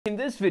In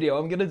this video,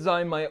 I'm gonna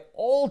design my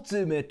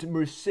ultimate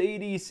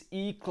Mercedes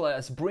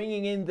E-Class,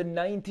 bringing in the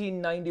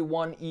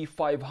 1991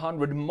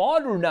 E500,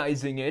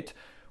 modernizing it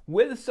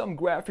with some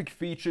graphic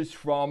features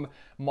from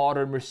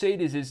modern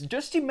Mercedes.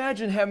 Just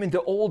imagine having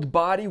the old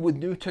body with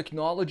new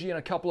technology and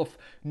a couple of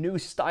new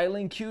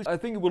styling cues. I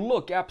think it would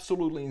look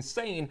absolutely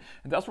insane,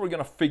 and that's what we're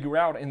gonna figure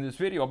out in this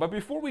video. But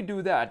before we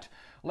do that,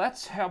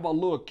 let's have a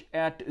look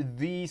at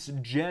these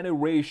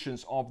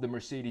generations of the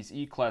Mercedes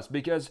E-Class,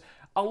 because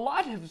a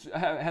lot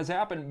has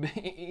happened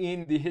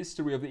in the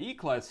history of the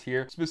E-Class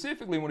here,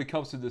 specifically when it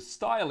comes to the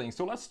styling.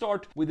 So let's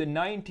start with the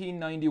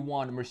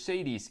 1991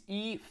 Mercedes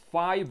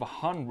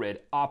E500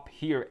 up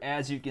here.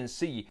 As you can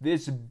see,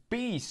 this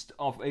beast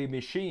of a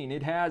machine.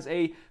 It has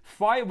a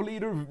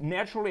 5-liter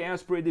naturally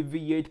aspirated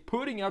V8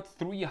 putting out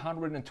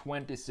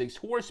 326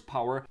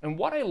 horsepower. And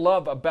what I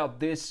love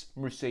about this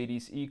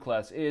Mercedes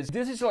E-Class is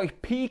this is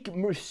like peak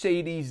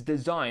Mercedes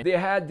design. They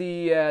had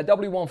the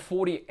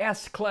W140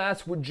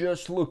 S-Class, which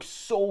just looks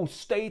so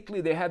stately.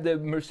 They have the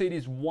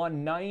Mercedes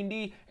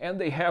 190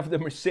 and they have the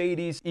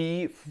Mercedes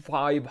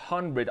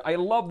E500. I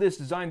love this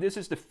design. This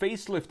is the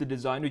facelifted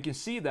design. You can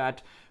see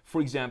that,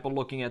 for example,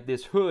 looking at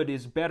this hood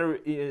is better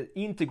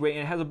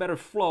integrated and has a better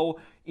flow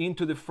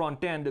into the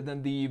front end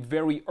than the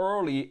very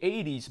early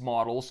 80s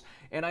models.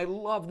 And I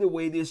love the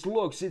way this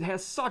looks. It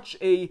has such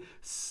a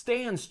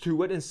stance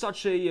to it and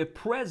such a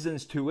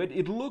presence to it.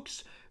 It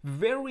looks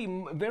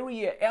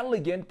very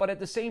elegant, but at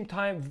the same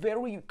time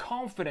very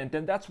confident,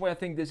 and that's why I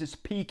think this is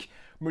peak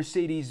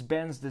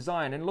Mercedes-Benz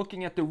design. And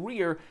looking at the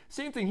rear,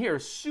 same thing here,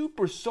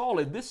 super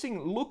solid. This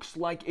thing looks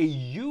like a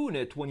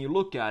unit when you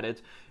look at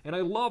it. And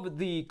I love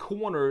the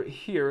corner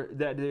here,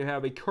 that they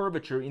have a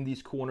curvature in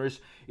these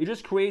corners. It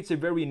just creates a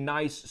very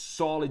nice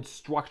solid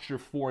structure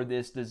for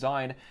this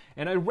design.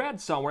 And I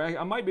read somewhere,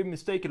 I might be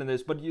mistaken in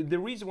this, but the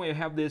reason why you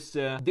have this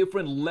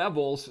different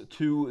levels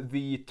to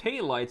the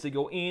taillights, they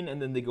go in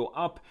and then they go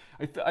up.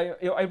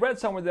 I read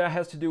somewhere that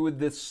has to do with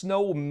the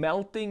snow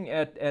melting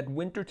at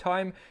winter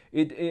time.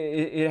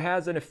 It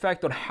has an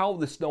effect on how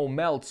the snow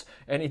melts,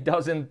 and it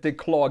doesn't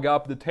clog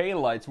up the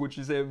taillights, which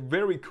is a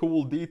very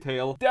cool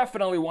detail.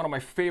 Definitely one of my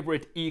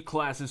favorite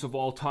E-Classes of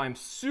all time.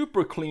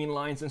 Super clean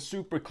lines and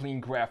super clean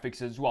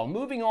graphics as well.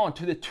 Moving on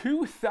to the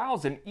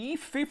 2000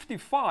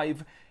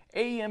 E55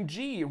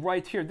 AMG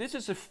right here. This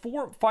is a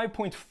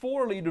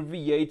 5.4 liter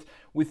V8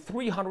 with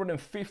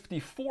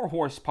 354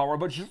 horsepower,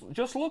 but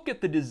just look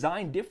at the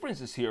design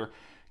differences here.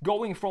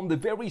 Going from the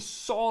very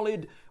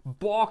solid,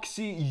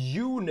 boxy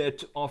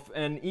unit of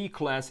an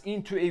E-Class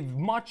into a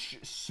much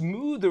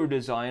smoother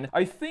design.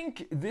 I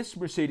think this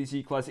Mercedes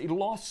E-Class, it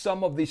lost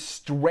some of the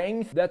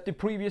strength that the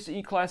previous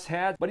E-Class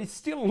had, but it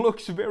still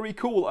looks very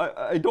cool.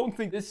 I don't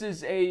think this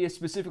is a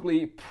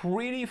specifically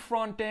pretty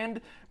front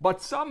end,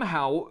 but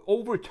somehow,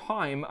 over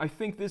time, I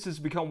think this has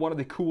become one of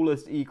the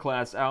coolest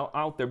E-Class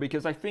out there,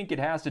 because I think it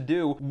has to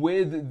do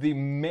with the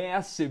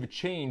massive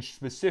change,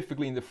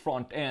 specifically in the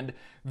front end.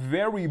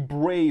 Very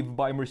brave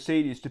by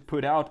Mercedes to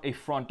put out a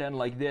front end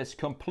like this.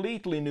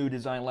 Completely new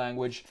design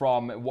language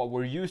from what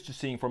we're used to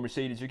seeing from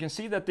Mercedes. You can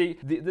see that the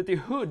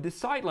hood, the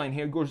sideline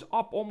here, goes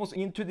up almost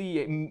into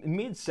the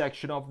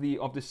midsection of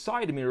the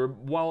side mirror,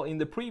 while in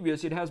the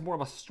previous it has more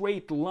of a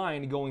straight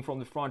line going from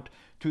the front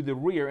to the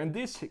rear, and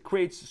this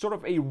creates sort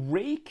of a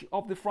rake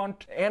of the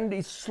front end.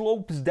 It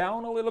slopes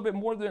down a little bit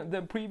more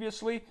than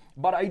previously,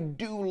 but I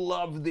do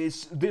love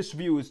this. This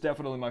view is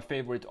definitely my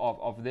favorite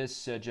of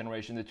this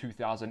generation, the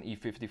 2000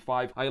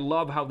 E55. I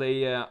love how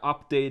they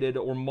updated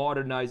or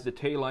modernized the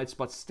taillights,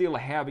 but still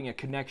having a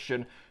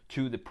connection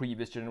to the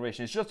previous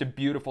generation. It's just a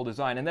beautiful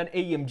design. And then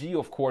AMG,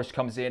 of course,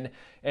 comes in,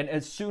 and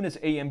as soon as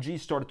AMG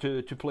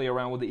started to play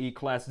around with the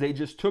E-Class, they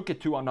just took it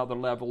to another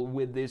level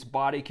with this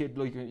body kit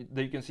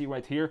that you can see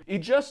right here. It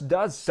just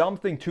does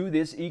something to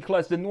this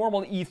E-Class. The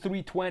normal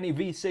E320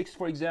 V6,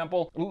 for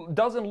example,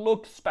 doesn't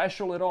look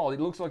special at all. It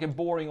looks like a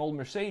boring old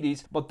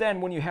Mercedes, but then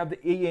when you have the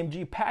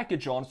AMG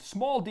package on,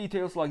 small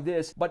details like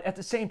this, but at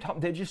the same time,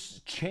 they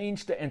just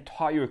changed the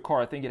entire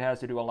car. I think it has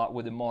to do a lot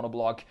with the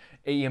monoblock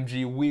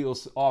AMG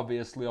wheels,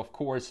 obviously, of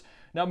course.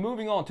 Now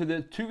moving on to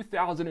the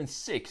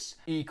 2006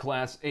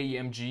 E-Class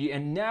AMG,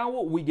 and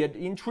now we get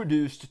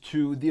introduced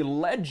to the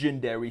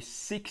legendary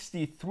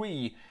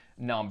 63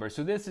 number.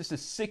 So this is a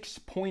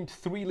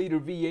 6.3 liter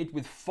V8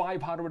 with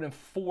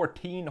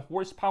 514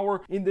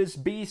 horsepower in this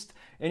beast,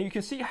 and you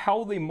can see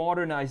how they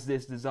modernized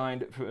this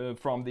design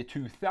from the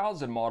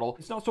 2000 model.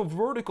 It's not so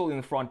vertical in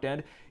the front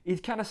end.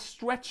 It kind of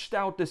stretched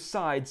out the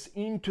sides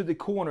into the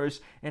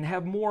corners and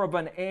have more of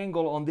an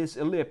angle on this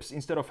ellipse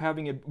instead of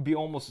having it be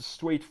almost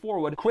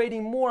straightforward,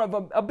 creating more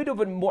of a bit of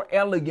a more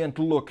elegant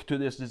look to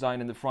this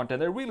design in the front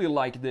end. I really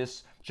like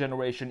this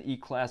generation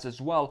E-Class as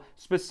well,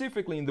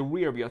 specifically in the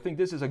rear view. I think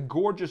this is a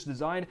gorgeous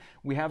design.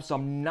 We have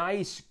some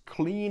nice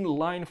clean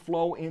line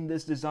flow in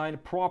this design,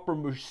 proper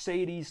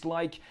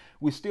Mercedes-like,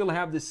 We still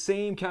have the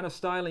same kind of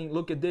styling.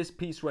 Look at this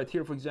piece right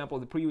here, for example,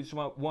 the previous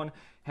one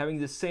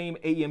having the same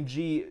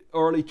AMG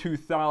early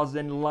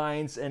 2000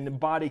 lines and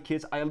body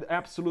kits. I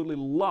absolutely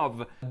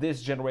love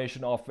this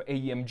generation of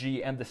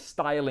AMG and the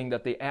styling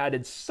that they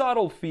added,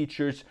 subtle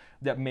features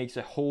that makes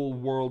a whole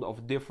world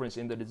of difference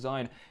in the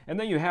design. And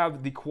then you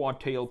have the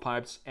quad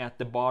tailpipes at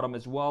the bottom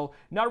as well.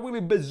 Not really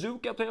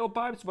bazooka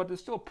tailpipes, but they're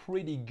still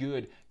pretty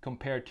good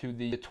compared to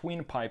the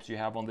twin pipes you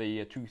have on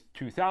the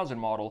 2000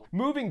 model.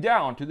 Moving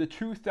down to the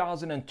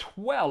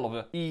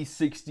 2012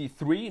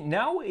 E63.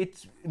 Now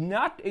it's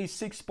not a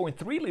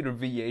 6.3 liter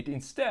V8.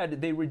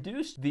 Instead, they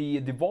reduced the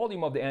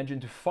volume of the engine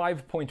to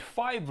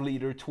 5.5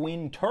 liter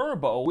twin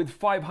turbo with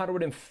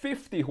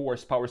 550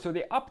 horsepower. So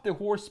they upped the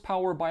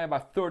horsepower by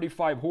about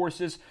 35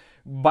 horses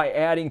by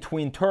adding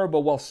twin turbo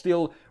while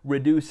still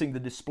reducing the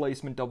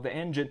displacement of the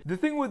engine. The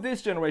thing with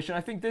this generation,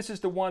 I think this is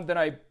the one that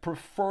I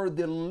prefer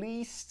the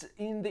least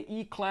in the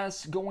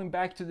E-Class going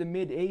back to the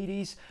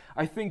mid-80s.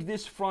 I think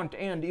this front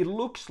end, it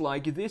looks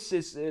like this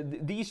is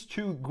these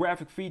two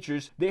graphic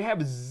features, they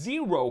have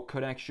zero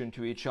connection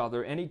to each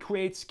other, and it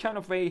creates kind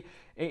of a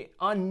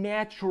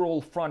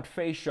unnatural front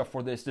fascia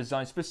for this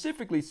design,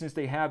 specifically since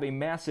they have a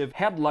massive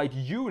headlight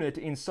unit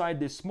inside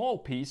this small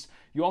piece.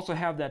 You also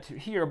have that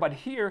here, but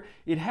here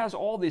it has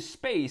all this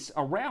space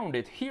around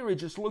it. Here it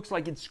just looks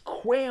like it's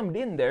crammed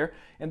in there,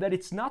 and that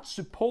it's not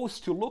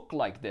supposed to look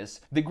like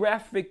this. The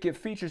graphic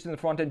features in the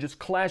front end just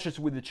clashes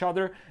with each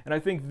other, and I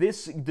think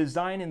this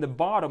design in the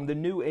bottom, the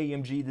new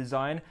AMG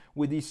design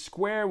with these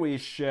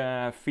squarish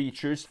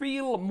features,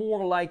 feel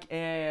more like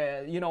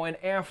an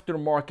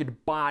aftermarket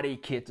body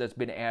kit that's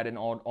been added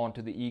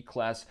onto the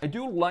E-Class. I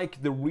do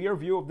like the rear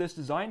view of this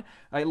design.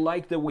 I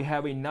like that we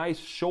have a nice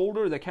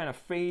shoulder that kind of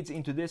fades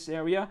into this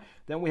area.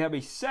 Then we have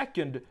a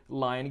second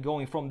line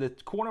going from the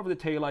corner of the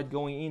taillight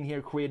going in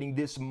here, creating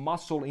this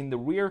muscle in the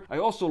rear. I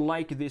also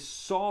like this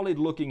solid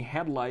looking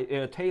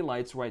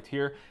taillights right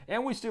here.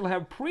 And we still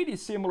have pretty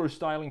similar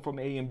styling from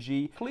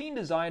AMG. Clean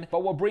design,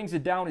 but what brings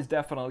it down is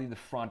definitely the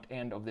front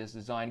end of this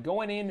design.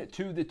 Going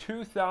into the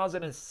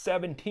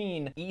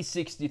 2017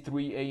 E63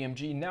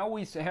 AMG, now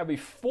we have a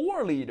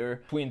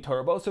 4-liter twin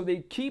turbo, so they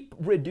keep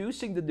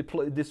reducing the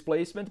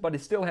displacement, but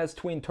it still has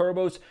twin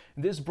turbos.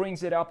 This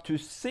brings it up to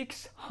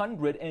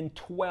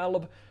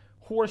 612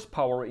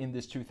 horsepower in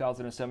this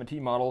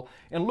 2017 model.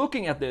 And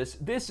looking at this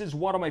is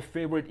one of my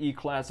favorite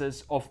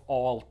E-Classes of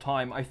all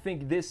time. I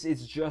think this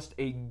is just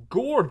a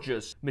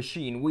gorgeous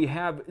machine. We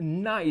have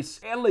nice,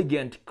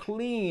 elegant,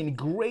 clean,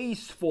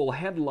 graceful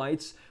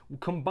headlights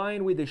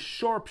combined with a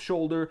sharp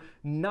shoulder,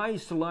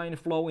 nice line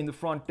flow in the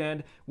front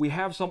end. We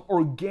have some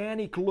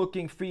organic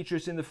looking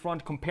features in the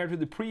front compared to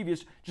the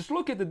previous. Just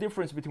look at the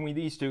difference between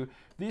these two.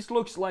 This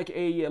looks like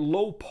a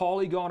low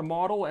polygon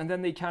model, and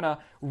then they kind of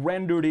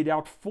rendered it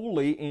out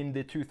fully in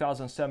the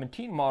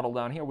 2017 model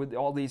down here with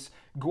all these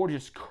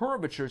gorgeous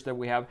curvatures that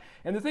we have.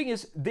 And the thing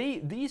is,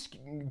 these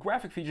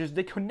graphic features,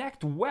 they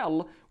connect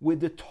well with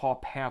the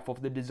top half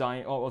of the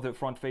design of the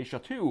front fascia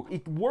too.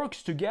 It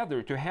works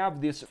together to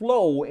have this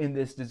flow in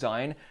this design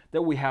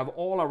that we have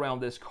all around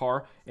this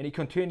car, and it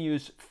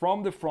continues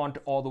from the front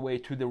all the way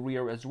to the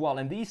rear as well.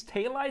 And these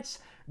taillights,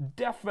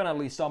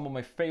 definitely some of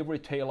my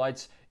favorite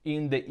taillights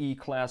in the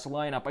E-Class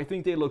lineup. I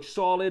think they look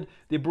solid.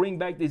 They bring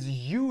back this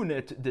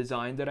unit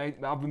design that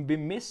I've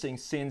been missing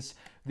since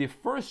the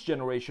first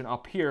generation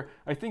up here.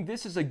 I think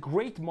this is a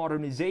great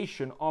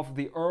modernization of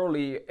the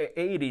early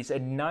 80s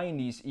and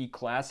 90s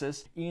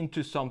E-Classes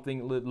into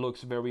something that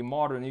looks very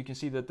modern. You can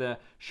see that the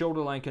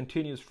shoulder line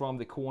continues from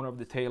the corner of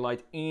the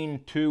taillight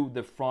into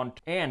the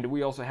front end.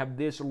 We also have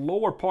this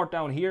lower part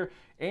down here,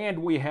 and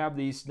we have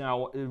these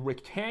now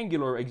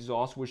rectangular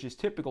exhausts, which is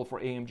typical for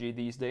AMG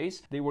these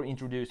days. They were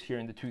introduced here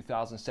in the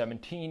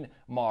 2017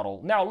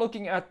 model. Now,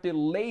 looking at the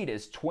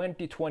latest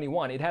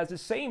 2021, it has the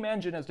same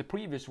engine as the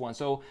previous one,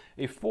 so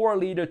a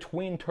 4-liter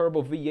twin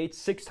turbo V8,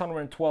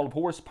 612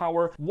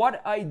 horsepower.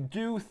 What I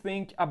do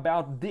think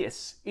about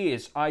this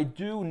is I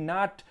do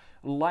not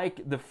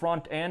like the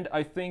front end.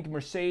 I think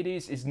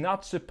Mercedes is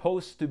not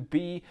supposed to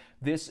be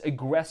this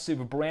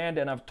aggressive brand,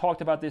 and I've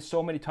talked about this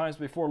so many times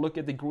before. Look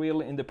at the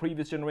grille in the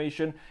previous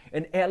generation,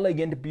 an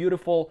elegant,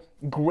 beautiful,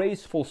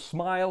 graceful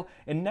smile,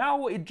 and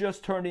now it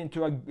just turned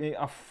into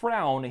a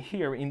frown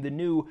here in the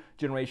new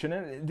generation.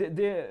 And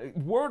the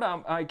word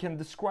I can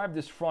describe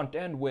this front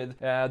end with,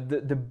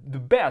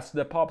 the best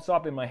that pops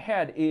up in my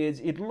head is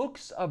it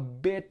looks a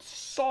bit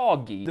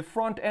soggy. The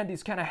front end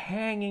is kind of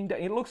hanging down.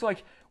 It looks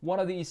like one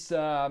of these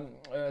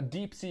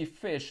deep sea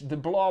fish, the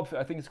blob,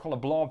 I think it's called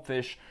a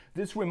blobfish.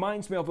 This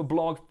reminds me of a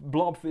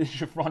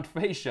blobfish front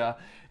fascia,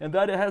 and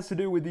that has to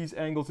do with these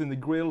angles in the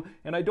grille.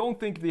 And I don't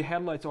think the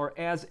headlights are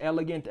as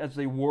elegant as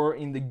they were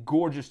in the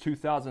gorgeous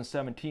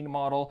 2017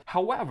 model.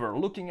 However,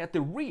 looking at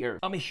the rear,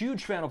 I'm a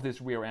huge fan of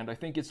this rear end. I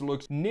think it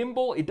looks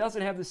nimble. It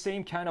doesn't have the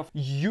same kind of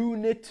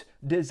unit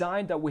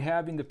design that we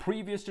have in the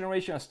previous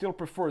generation. I still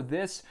prefer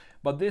this,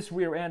 but this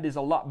rear end is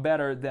a lot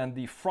better than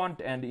the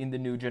front end in the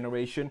new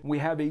generation. We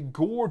have a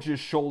gorgeous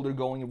shoulder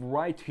going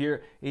right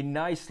here, a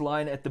nice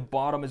line at the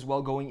bottom as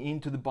well going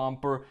into the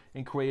bumper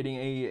and creating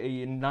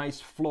a nice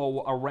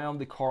flow around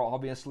the car,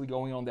 obviously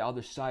going on the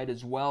other side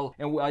as well.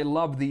 And I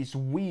love these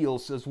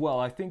wheels as well.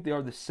 I think they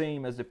are the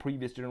same as the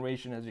previous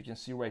generation, as you can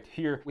see right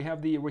here. We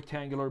have the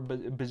rectangular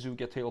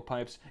bazooka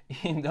tailpipes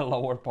in the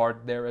lower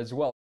part there as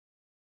well.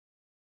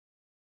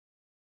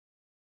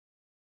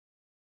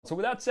 So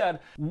with that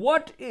said,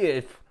 what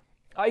if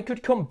I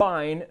could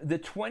combine the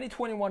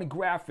 2021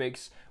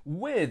 graphics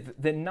with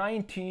the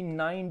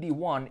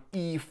 1991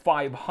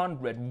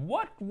 E500?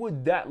 What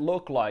would that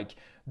look like?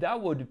 That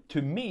would,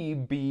 to me,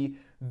 be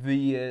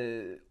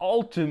the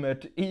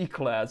ultimate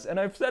E-Class. And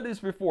I've said this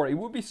before, it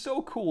would be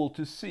so cool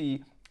to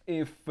see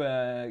if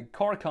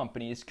car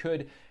companies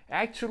could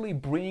actually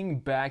bring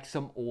back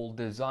some old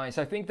designs.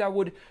 I think that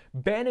would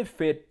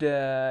benefit,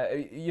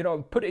 you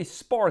know, put a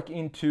spark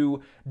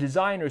into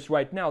designers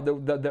right now,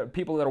 the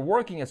people that are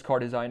working as car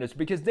designers,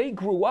 because they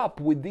grew up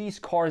with these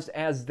cars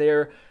as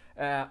their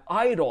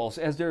idols,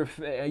 as their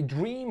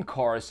dream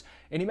cars.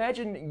 And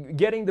imagine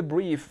getting the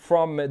brief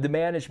from the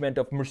management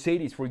of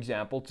Mercedes, for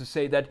example, to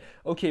say that,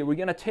 okay, we're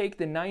gonna take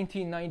the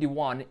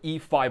 1991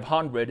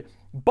 E500,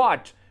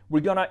 but we're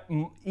gonna,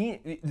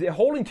 the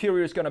whole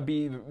interior is gonna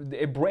be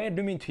a brand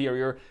new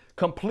interior,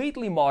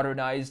 completely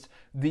modernized.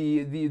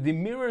 The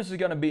mirrors are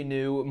gonna be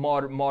new,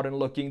 modern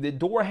looking. The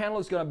door handle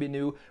is gonna be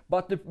new,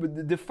 but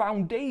the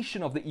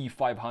foundation of the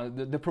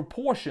E500, the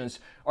proportions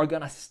are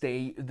gonna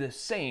stay the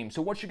same.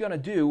 So what you're gonna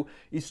do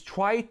is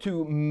try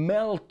to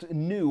melt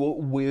new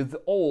with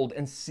old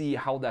and see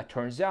how that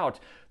turns out.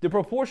 The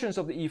proportions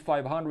of the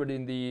E500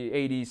 in the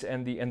 80s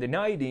and the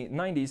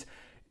 90s.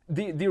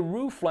 The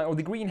roof line or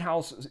the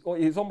greenhouse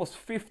is almost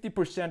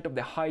 50% of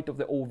the height of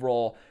the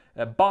overall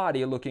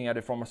body, looking at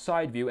it from a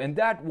side view, and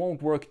that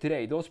won't work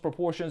today. Those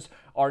proportions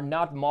are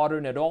not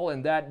modern at all,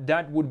 and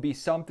that would be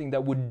something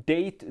that would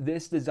date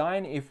this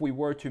design if we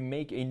were to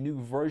make a new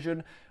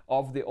version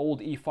of the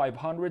old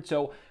E500.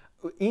 So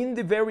in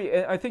the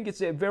very, I think it's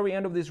the very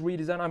end of this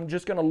redesign, I'm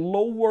just gonna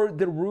lower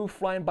the roof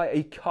line by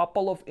a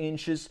couple of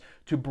inches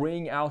to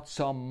bring out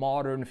some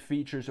modern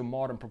features and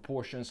modern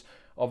proportions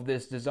of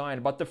this design.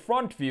 But the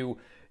front view,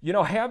 you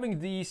know, having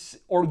these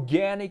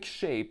organic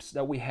shapes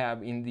that we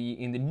have in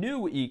the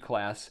new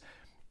E-Class,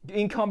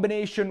 in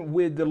combination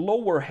with the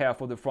lower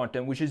half of the front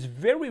end, which is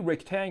very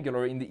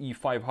rectangular in the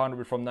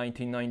E500 from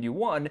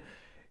 1991,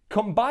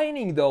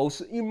 combining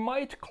those, it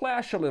might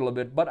clash a little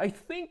bit, but I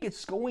think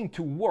it's going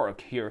to work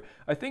here.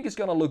 I think it's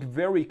going to look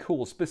very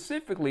cool,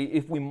 specifically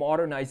if we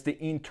modernize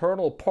the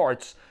internal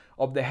parts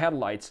of the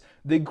headlights.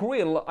 The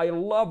grille, I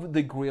love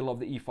the grille of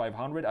the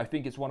E500. I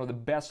think it's one of the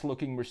best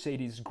looking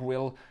Mercedes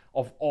grille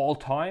of all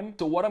time.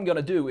 So what I'm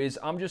gonna do is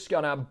I'm just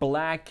gonna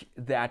black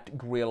that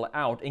grille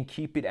out and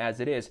keep it as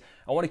it is.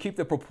 I want to keep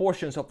the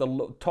proportions of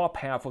the top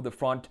half of the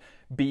front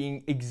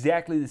being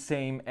exactly the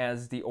same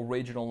as the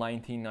original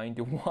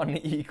 1991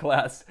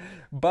 E-Class,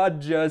 but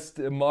just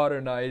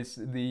modernize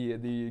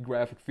the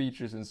graphic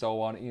features and so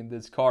on in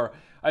this car.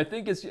 I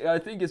think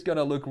it's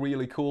gonna look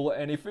really cool.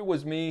 And if it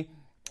was me,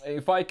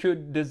 if I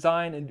could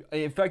design and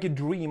if I could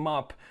dream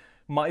up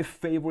my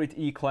favorite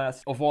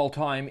E-Class of all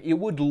time, it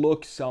would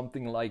look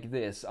something like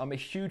this. I'm a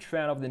huge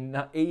fan of the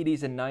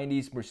 80s and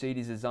 90s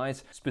Mercedes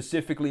designs,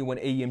 specifically when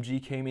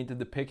AMG came into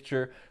the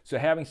picture. So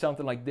having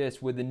something like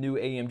this with the new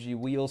AMG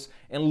wheels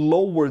and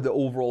lower the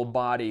overall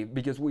body,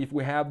 because if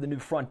we have the new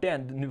front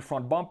end, the new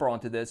front bumper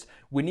onto this,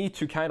 we need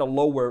to kind of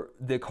lower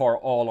the car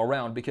all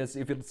around, because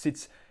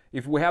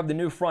if we have the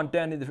new front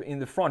end in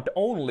the front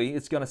only,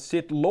 it's going to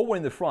sit lower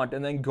in the front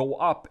and then go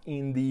up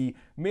in the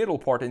middle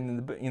part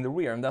in the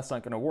rear, and that's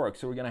not going to work.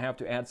 So we're going to have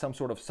to add some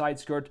sort of side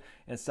skirt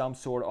and some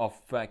sort of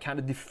kind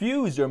of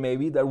diffuser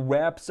maybe that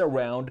wraps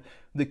around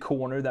the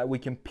corner that we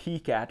can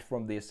peek at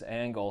from this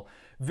angle.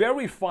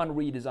 Very fun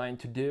redesign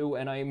to do,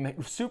 and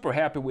I'm super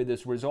happy with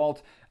this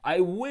result. I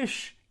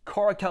wish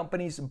car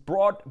companies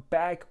brought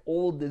back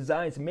old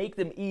designs, make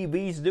them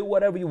EVs, do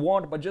whatever you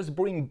want, but just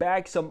bring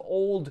back some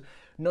old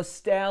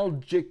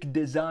nostalgic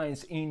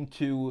designs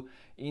into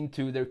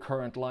their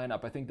current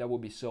lineup. I think that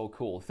would be so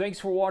cool. Thanks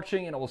for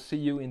watching, and I will see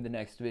you in the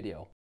next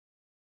video.